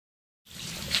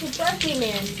Berkeley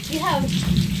man, you have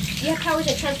powers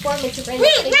that transform into random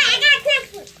Wait, I got a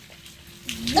question.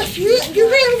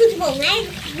 You're invisible, right?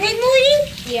 Right, Morty?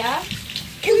 Yeah.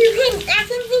 Can you get back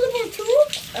invisible too?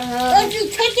 Or if you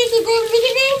touch it, you go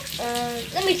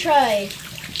invisible? Let me try.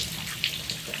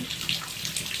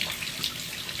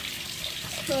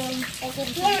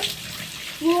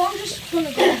 Well, I'm just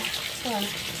gonna go.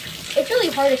 It's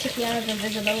really hard to take me out of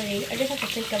invisibility. I just have to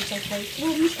think of something.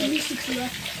 Well, we should be secure.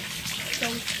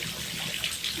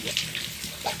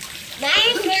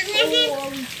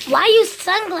 Why use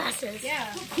sunglasses?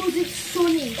 Yeah. Because it's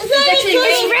sunny.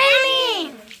 It's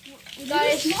raining.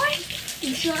 Guys,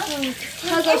 You sure? It's raining.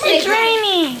 Hug us, stay here.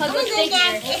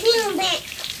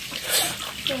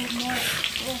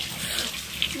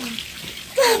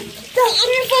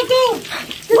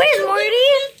 Where's Marty?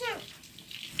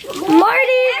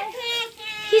 Marty?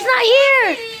 He's not here.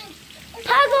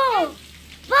 Puggle.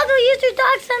 Puggle, use your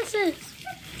dog senses.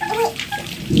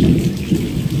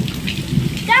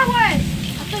 That way.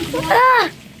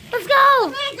 Let's go.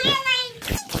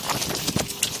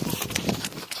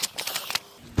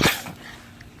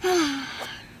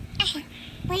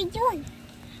 What are you doing?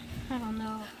 I don't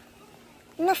know.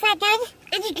 No fat daddy?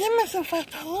 I just gave myself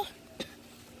fat daddy.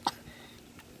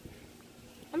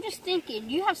 I'm just thinking,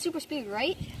 you have super speed,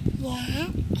 right? Yeah.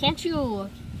 Can't you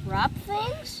rob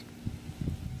things?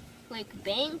 Like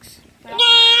banks? Yeah, I'm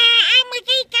a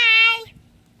gay guy.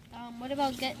 What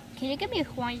about can you get me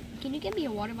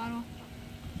a water bottle?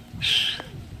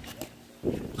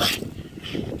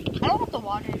 I don't want the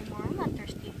water anymore. I'm not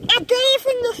thirsty. I got it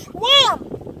from the swamp.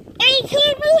 Are you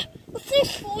kidding me? It's so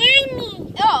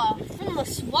slimy. Oh, from the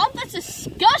swamp? That's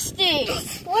disgusting.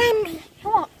 Slimy.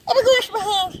 Come on. Let me go wash my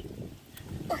hands.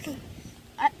 Okay.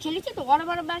 Can you take the water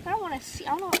bottle back? I don't want to see.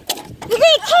 I don't know. You're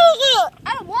gonna take it. I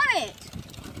don't want it.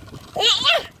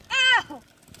 Ow.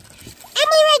 I'm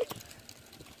leaving.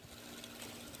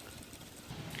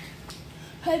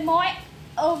 Hey, Mike.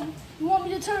 You want me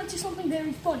to turn into something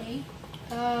very funny?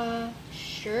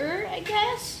 Sure, I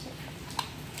guess.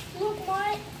 Look,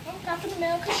 Mike. I'm Captain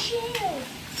America's shield.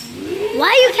 Why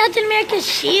are you Captain America's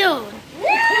shield?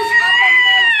 Because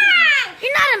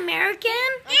I'm American.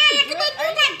 You're not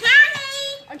American.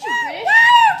 Aren't you British?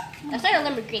 That's not a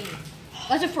Lamborghini.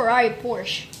 That's a Ferrari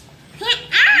Porsche.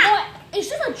 What? It's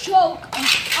just a joke.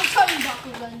 I'm coming back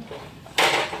again.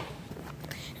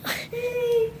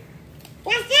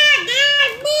 What's that,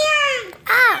 man?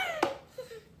 Ah.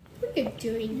 What are you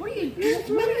doing? What are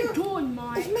you doing,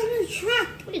 Mike? It's my new truck.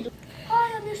 What are you doing?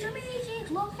 Hi, I'm Mr. Amazing.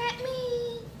 Look at me.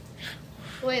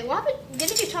 Wait, what happened?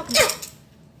 Didn't you talk about?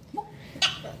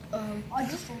 I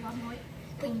just forgot, Mike.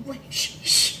 Wait, shh,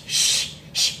 shh, shh,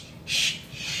 shh, shh,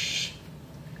 shh.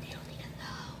 They don't need to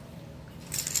know.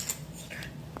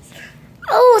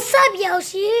 Oh, what's up,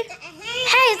 Yoshi?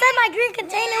 Hey, is that my green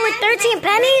container with 13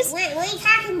 pennies? What are you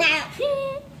talking about?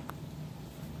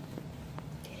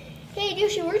 Hey,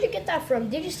 Yoshi, where'd you get that from?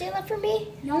 Did you steal that from me?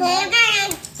 No, No,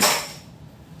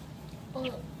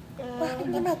 Mike. What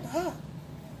happened to my dad?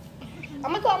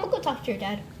 I'm gonna go talk to your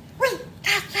dad. Wait,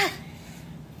 Dad.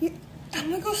 I'm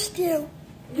gonna go steal.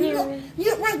 Wait. You don't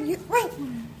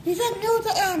know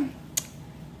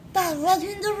the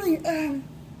legendary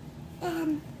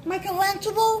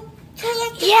Michelangelo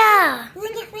collection? Yeah. We're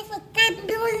in the worth like $5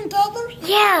 billion?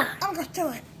 Yeah. I'm gonna do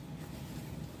it.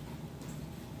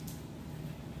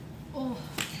 Oh,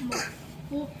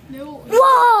 no.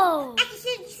 Whoa. I can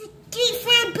say this is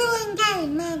 $5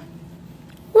 billion, man.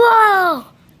 Whoa.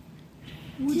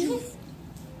 Would you?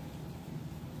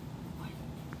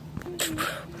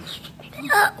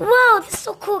 Whoa, this is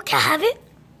so cool. Can I have it?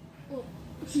 Oh,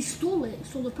 he stole it.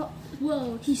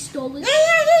 Well, he stole it. No,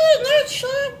 it's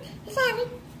short. Sorry.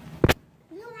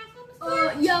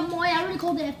 Yeah, Mike, I already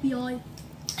called the FBI.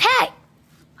 Hey.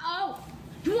 Oh,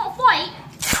 you want to fight?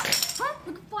 Huh?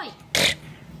 We can fight.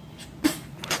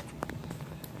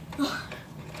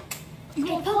 You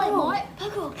want to fight, Mike?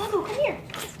 Puggle, come here.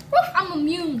 I'm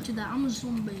immune to that. I'm a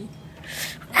zombie.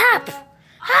 Hop.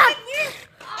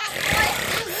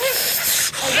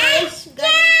 Guys.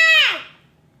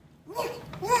 Look.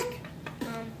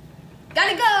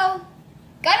 Gotta go.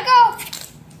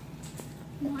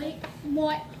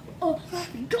 Mike. Oh,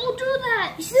 don't do that.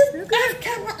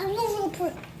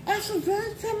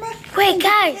 Wait,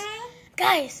 guys.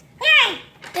 Hey!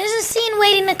 There's a scene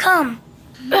waiting to come.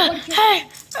 Hey,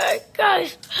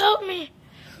 guys, help me.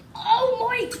 Oh,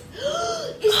 Mike.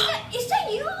 Is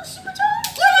that you,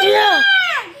 SuperPowers? Yeah.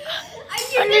 I'm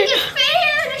your biggest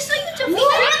fan. I saw you jumping out.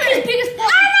 I'm his biggest fan.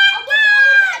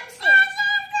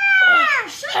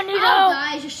 I need help.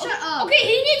 Guys, just shut up. Okay,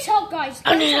 he needs help, guys.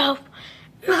 I need help.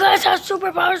 You guys have super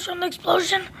superpowers from the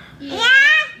explosion? Yeah.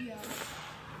 Yeah.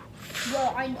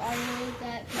 Well, I know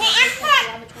that.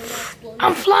 That exploded.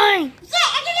 I'm flying. Yeah,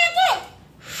 I can do it.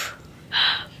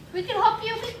 We can help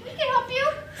you. We can help you.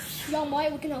 Young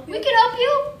Maya, we can help you. We can help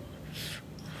you.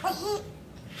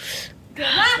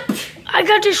 I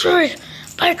got destroyed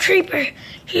by a creeper.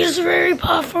 He's a very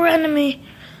powerful enemy.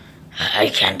 I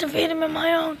can't defeat him on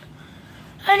my own.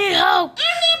 I need help.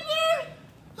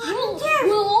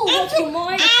 We'll all help you,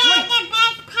 Maya. I have the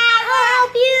best power. I'll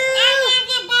help you. I have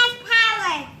the best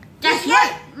power. That's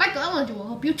right. Michelangelo will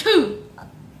help you too.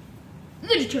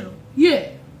 Ninja Turtle. Yeah.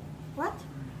 What?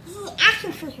 This is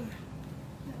action figure.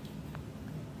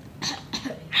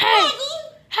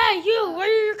 Hey, you. Were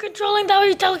you controlling that with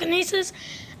your telekinesis?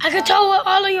 I can tell what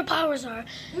all of your powers are.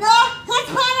 No, his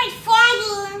power is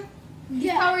fighting.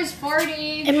 His power is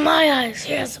farting. In my eyes,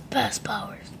 he has the best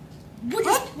powers.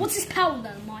 What's his power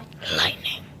then, Mike?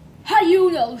 Lightning. How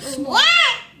you know, smart?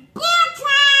 What? Bear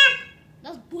trap.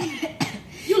 That's bullshit.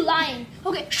 You're lying.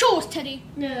 Okay, show us, Teddy.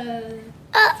 No.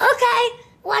 Okay.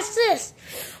 Watch this.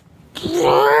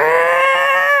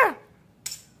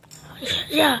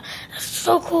 Yeah, that's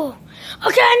so cool.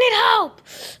 Okay, I need help.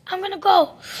 I'm gonna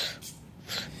go.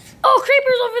 Oh,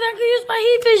 creepers over there can use my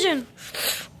heat vision.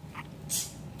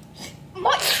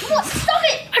 Mike, come on, stop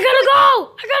it! I gotta go.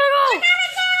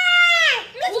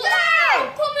 Let's go!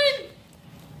 Come in.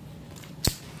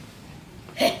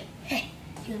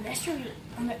 You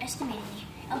underestimated me.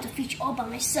 I'll defeat you all by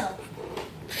myself.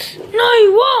 No,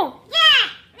 you won't.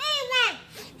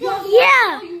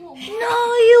 Yeah. No,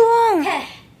 you won't. Heh.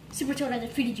 Super Toad, I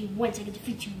defeated you once. I can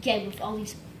defeat you again with all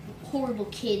these horrible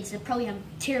kids that probably have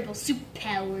terrible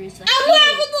superpowers. Like I'm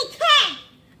having a cat.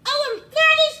 I am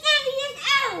 37 years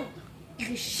old. you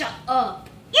can shut up.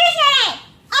 You said it.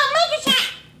 I'll make a shot.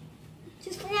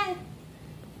 Just for now.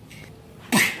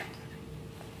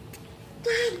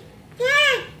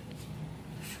 Dad.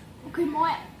 Okay,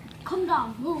 Maya, calm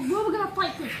down. We're gonna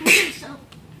fight this.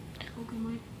 Okay,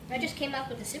 Maya. I just came up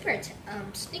with a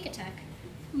sneak attack.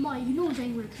 Maya, you know what's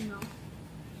angry at you now.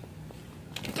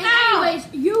 No. Anyways,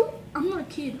 I'm not a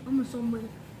kid. I'm a somebody.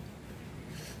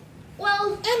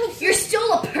 Well, you're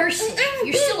still a person.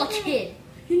 You're still a kid.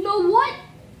 You know what?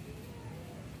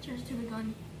 Just to the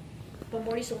gun. But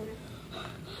Morty's the winner.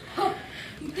 Huh.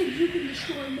 You think you can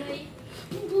destroy me?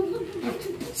 Okay,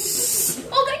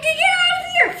 get out of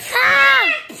here! Ah!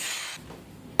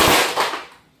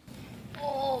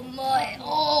 Oh my!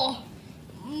 Oh,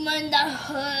 man, that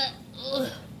hurt.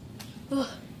 Ugh.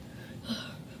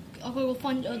 Okay, we'll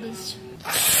find others.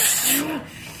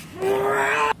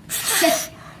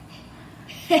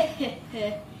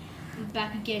 I'm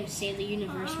back again to save the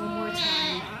universe one more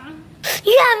time.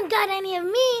 You haven't got any of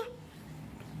me.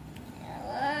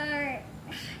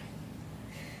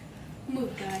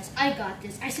 Move, guys. I got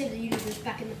this. I saved the universe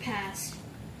back in the past.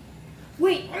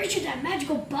 Wait, aren't you that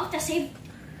magical buck that saved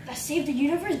the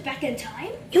universe back in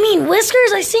time? You mean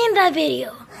Whiskers? I seen that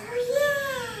video.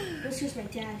 This was my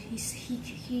dad. He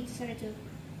decided to.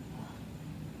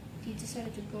 He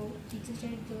decided to go. He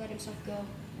decided to let himself go.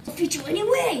 I'll defeat you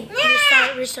anyway.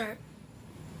 Restart.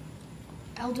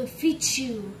 I'll defeat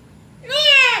you.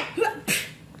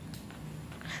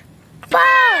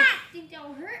 Bah! Think that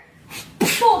will hurt?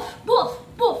 Buff, buff,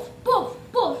 buff, buff,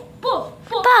 buff, buff,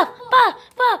 buff,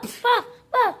 Buff, buff,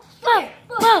 buff, buff,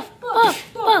 buff, buff,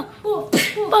 buff,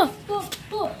 buff, buff,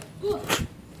 buff, buff.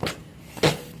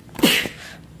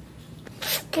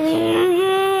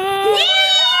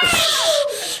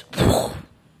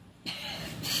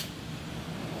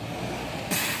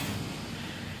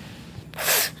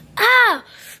 Ah!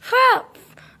 Crap!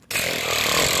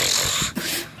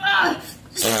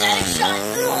 Static shot.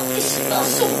 It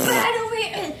smells so bad over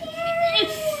here.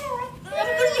 I'm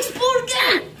gonna explode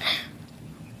again.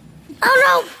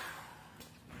 Oh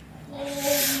Oh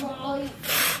my! I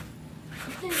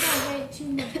think I made too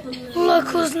much balloon. no! Look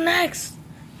who's next.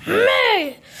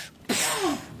 Me!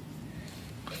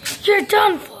 You're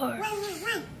done for.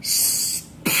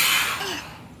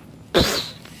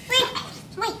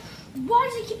 Why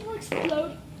does it keep on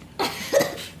exploding?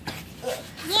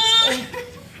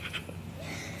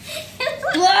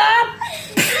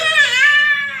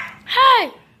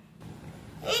 Hey!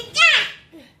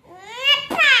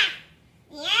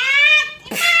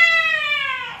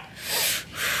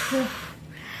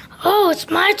 Oh, it's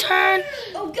my turn.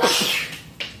 Oh gosh!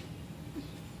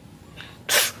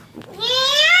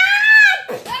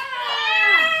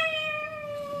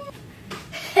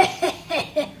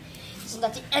 This is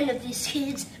not the end of these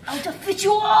kids. I'll defeat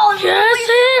you all. Yes,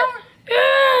 it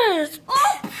is.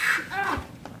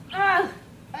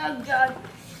 Oh God!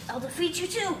 I'll defeat you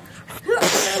too.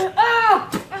 Oh!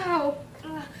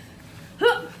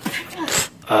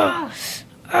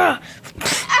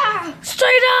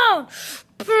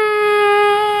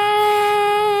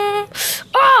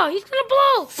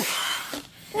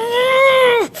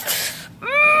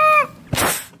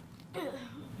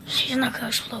 He's not gonna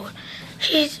explode.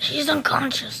 He's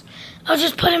unconscious. I'll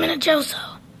just put him in a jail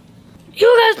cell.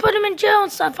 You guys put him in jail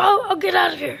and stuff. I'll get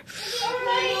out of here.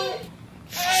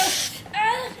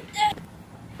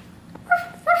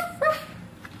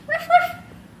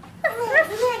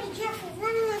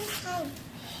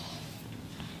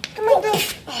 Come on, go.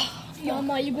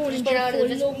 Mama, you're going in jail for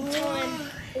a long time.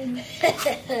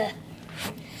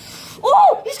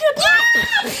 Oh, he's gonna.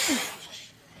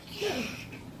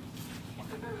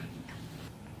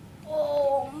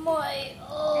 Oh my,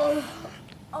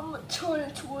 I'm gonna turn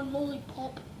into a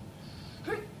lollipop.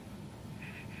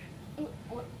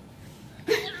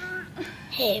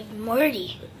 Hey,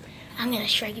 Morty, I'm gonna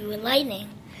strike you with lightning.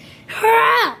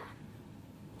 Hurrah!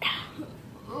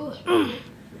 Well,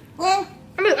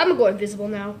 I'm gonna go invisible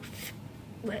now.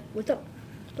 What's up?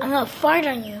 I'm gonna fart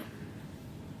on you.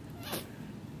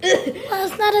 Well,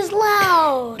 it's not as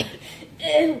loud.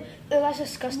 That's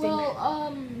disgusting. Well,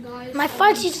 guys. My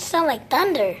farts used to sound like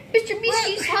thunder. Mr.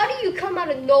 Beasties, how do you come out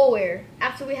of nowhere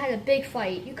after we had a big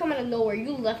fight? You come out of nowhere.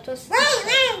 You left us. wait,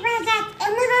 that.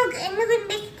 I'm gonna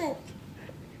Mexico.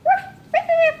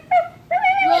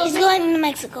 He's going to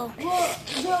Mexico.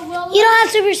 Well, You don't have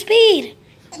super speed.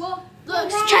 well,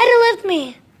 Try to lift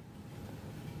me.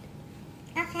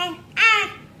 Okay.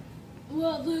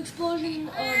 well, the explosion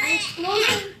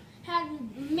had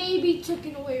maybe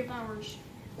taken away your powers.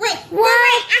 Wait, What?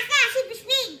 I got super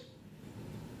speed.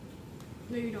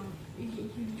 No, you don't.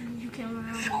 You can't run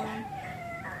around alone.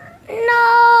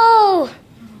 No.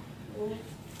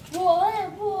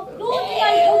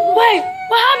 Wait,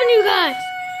 what happened to you guys?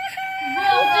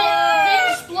 Well, they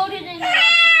exploded and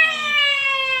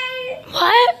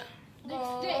What?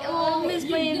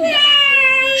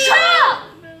 Shut up!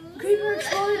 Creeper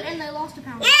exploded and they lost the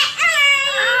power. Hey,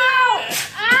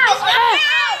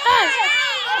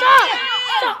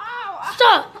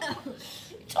 stop!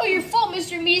 It's all your fault,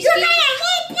 Mr. Beasties. You can't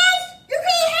hit this. You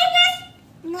can't hit this.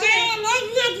 No,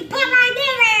 you have to put my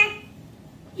mirror.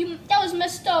 That was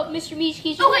messed up, Mr.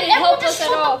 Beasties. You Okay, didn't help everyone us just at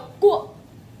all. Don't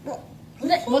you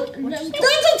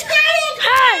try it.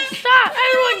 Hey, stop!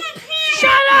 Everyone,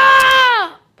 shut up!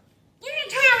 You can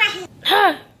try it.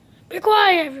 Huh? Be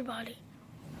quiet, everybody.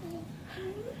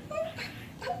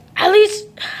 At least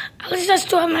I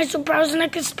still have my superpowers and I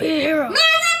can be a hero.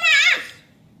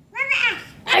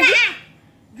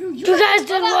 You guys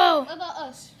did well. What about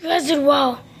us? You guys did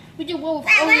well. We did well with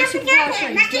only superpowers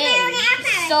for a day.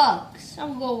 It sucks.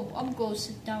 I'm gonna go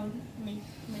sit down. My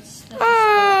stuff.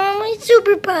 Oh, my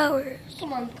superpowers.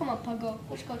 Come on, Puggo.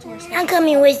 Let's go to our stuff. I'm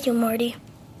coming with you, Morty.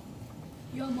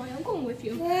 Yo, boy, I'm going with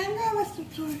you. No, listen.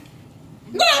 Stop it.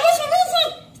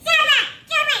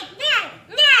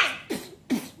 No.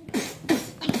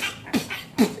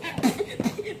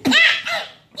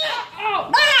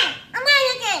 I'm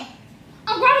going again.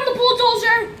 I'm grabbing the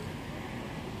bulldozer.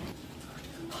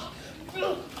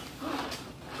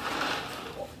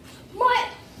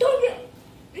 Don't get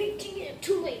 18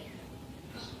 too late.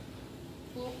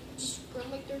 Well, just grab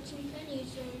like 13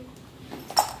 pennies and...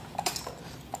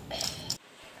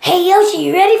 Hey, Yoshi,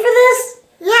 you ready for this?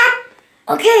 Yeah.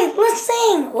 Okay, let's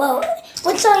sing. Well,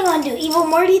 what song you want to do? Evil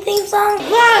Morty theme song?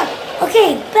 Yeah.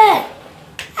 Okay, bet.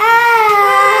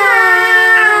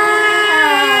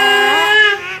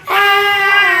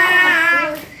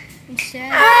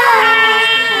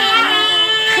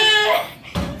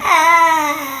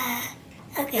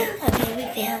 Okay, we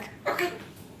failed.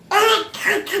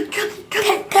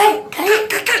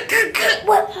 Cut.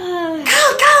 What?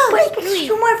 Go! Wait, there's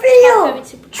two more video.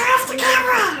 Turn off the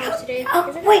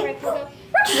camera. Wait.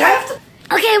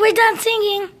 Okay, we're done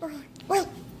singing. Wait,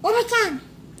 one more time.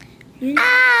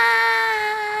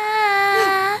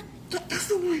 That's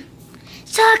the one.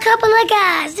 Saw a couple of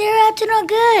guys, they're up to no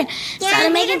good.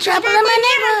 Started making trouble in my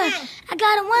neighborhood. I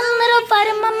got in one little fight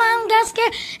and my mom got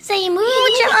scared. Say you move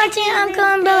with your auntie and uncle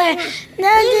and brother.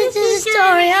 Now this is a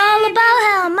story all about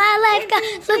how my life got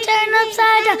so turned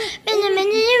upside down.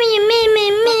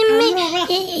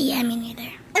 Yeah, me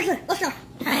neither. Okay, let's go.